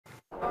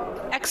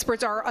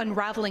Experts are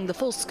unraveling the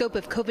full scope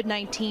of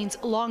COVID-19's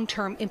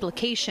long-term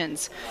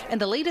implications,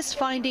 and the latest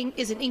finding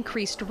is an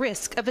increased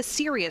risk of a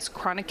serious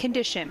chronic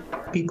condition.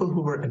 People who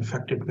were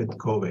infected with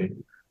COVID,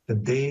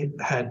 they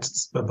had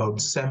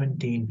about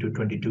 17 to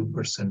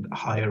 22%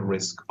 higher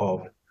risk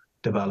of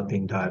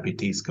developing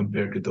diabetes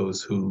compared to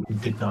those who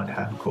did not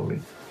have COVID.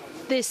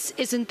 This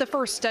isn't the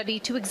first study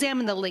to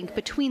examine the link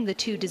between the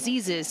two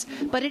diseases,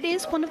 but it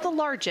is one of the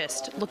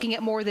largest, looking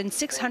at more than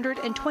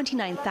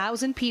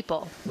 629,000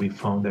 people. We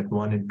found that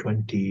 1 in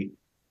 20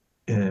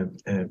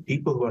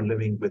 people who are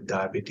living with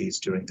diabetes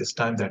during this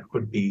time that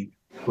could be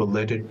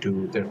related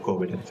to their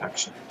COVID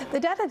infection. The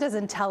data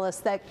doesn't tell us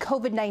that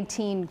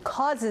COVID-19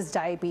 causes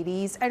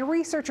diabetes, and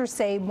researchers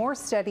say more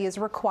study is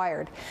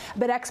required.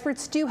 But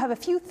experts do have a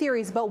few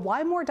theories about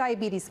why more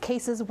diabetes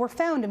cases were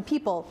found in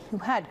people who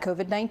had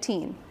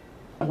COVID-19.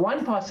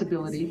 One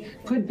possibility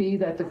could be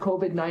that the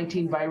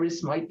COVID-19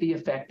 virus might be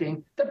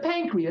affecting the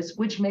pancreas,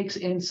 which makes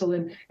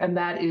insulin, and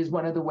that is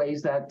one of the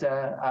ways that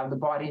the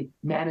body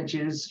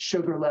manages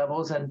sugar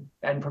levels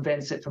and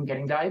prevents it from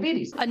getting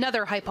diabetes.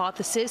 Another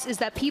hypothesis is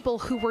that people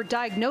who were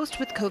diagnosed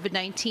with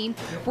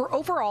COVID-19 were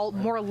overall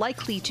more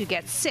likely to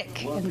get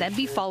sick and then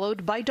be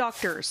followed by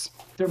doctors.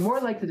 They're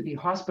more likely to be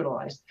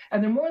hospitalized,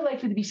 and they're more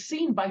likely to be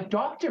seen by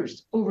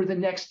doctors over the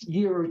next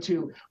year or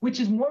two, which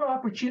is more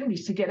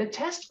opportunities to get a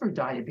test for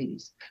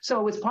diabetes.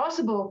 So it's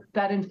possible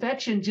that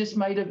infection just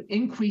might have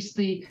increased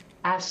the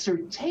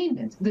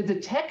ascertainment, the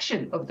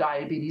detection of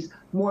diabetes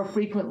more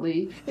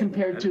frequently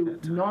compared to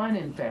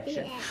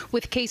non-infection.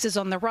 With cases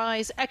on the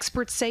rise,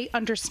 experts say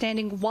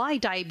understanding why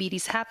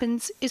diabetes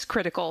happens is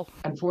critical.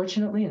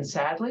 Unfortunately and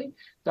sadly,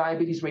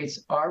 diabetes rates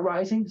are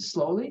rising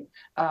slowly.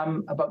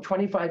 About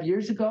 25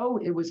 years ago,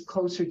 it was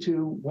closer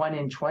to 1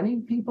 in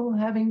 20 people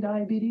having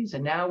diabetes,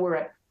 and now we're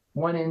at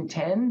 1 in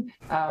 10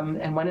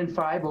 and 1 in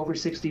 5 over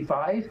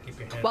 65.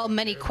 While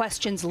many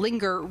questions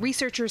linger,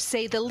 researchers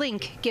say the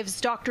link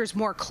gives doctors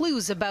more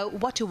clues about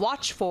what to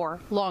watch for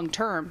long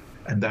term.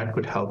 And that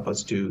could help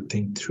us to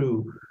think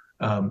through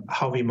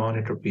how we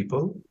monitor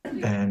people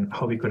and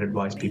how we could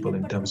advise people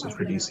in terms of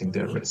reducing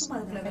their risk.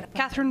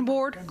 Katherine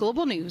Ward,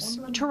 Global News,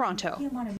 Toronto.